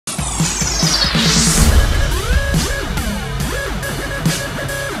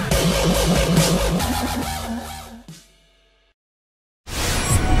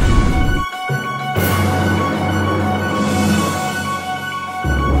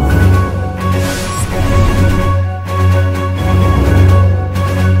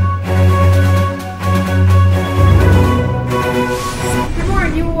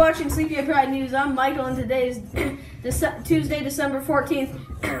Pride News. I'm Michael, and today is Tuesday, December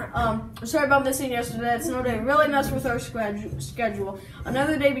 14th. Sorry about missing yesterday. It's snow day really messed with our schedule.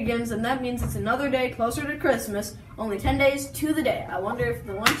 Another day begins, and that means it's another day closer to Christmas. Only 10 days to the day. I wonder if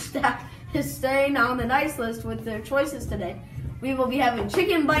the lunch staff is staying on the nice list with their choices today. We will be having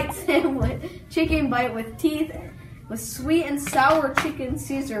chicken bite sandwich, chicken bite with teeth, with sweet and sour chicken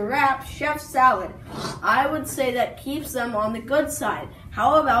Caesar wrap, chef salad. I would say that keeps them on the good side.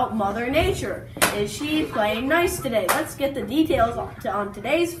 How about Mother Nature? Is she playing nice today? Let's get the details on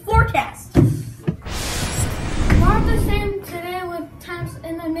today's forecast. More the same today with temps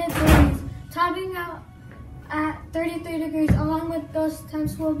in the mid-30s, topping out at 33 degrees. Along with those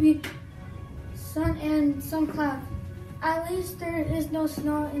temps will be sun and some clouds. At least there is no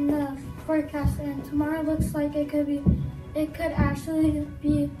snow in the forecast, and tomorrow looks like it could actually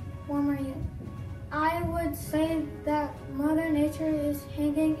be warmer yet. I would say that Mother Nature is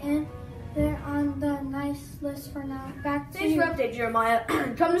hanging in there on the nice list for now. Back to Thanks you. for update, Jeremiah.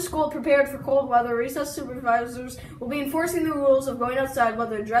 Come to school prepared for cold weather. Recess supervisors will be enforcing the rules of going outside,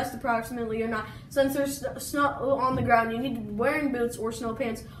 whether dressed approximately or not. Since there's snow on the ground, you need to be wearing boots or snow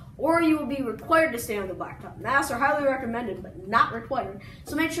pants, or you will be required to stay on the blacktop. Masks are highly recommended, but not required.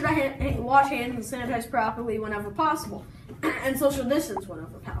 So make sure to wash hands and sanitize properly whenever possible, and social distance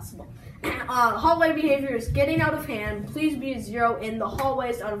whenever possible. Hallway behavior is getting out of hand. Please be zero in the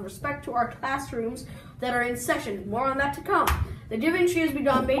hallways out of respect to our classrooms that are in session. More on that to come. The giving tree has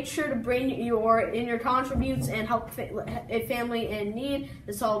begun. Make sure to bring your contributes and help a family in need.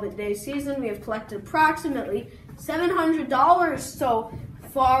 This holiday season, we have collected approximately $700 so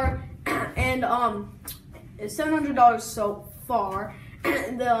far, and $700 so far.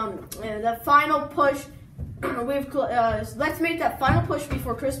 The final push. Let's make that final push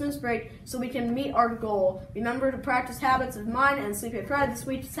before Christmas break so we can meet our goal. Remember to practice habits of mind and sleep at pride. This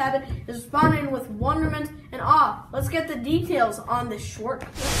week's habit is responding with wonderment and awe. Let's get the details on this short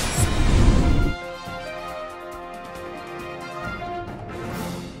clip.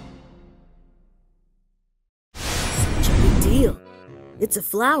 Big deal. It's a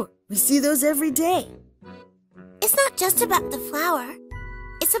flower. We see those every day. It's not just about the flower.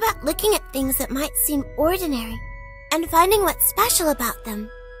 It's about looking at things that might seem ordinary and finding what's special about them.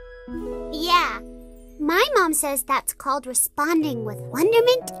 Yeah, my mom says that's called responding with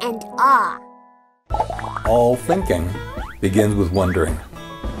wonderment and awe. All thinking begins with wondering.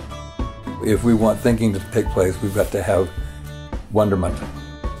 If we want thinking to take place, we've got to have wonderment.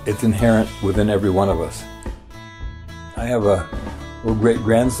 It's inherent within every one of us. I have a little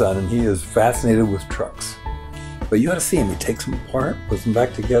great-grandson, and he is fascinated with trucks. But you ought to see him. He takes them apart, puts them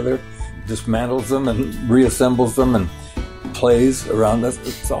back together, dismantles them and reassembles them and plays around us.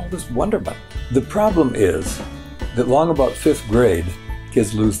 It's all this wonderment. The problem is that long about 5th grade,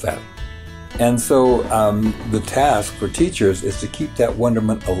 kids lose that. And so the task for teachers is to keep that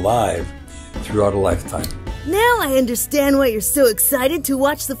wonderment alive throughout a lifetime. Now I understand why you're so excited to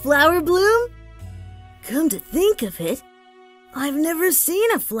watch the flower bloom. Come to think of it, I've never seen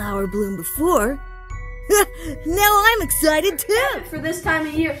a flower bloom before. Now I'm excited too! For this time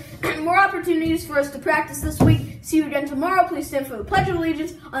of year, more opportunities for us to practice this week. See you again tomorrow. Please stand for the Pledge of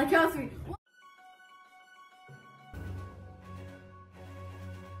Allegiance on the count of 3.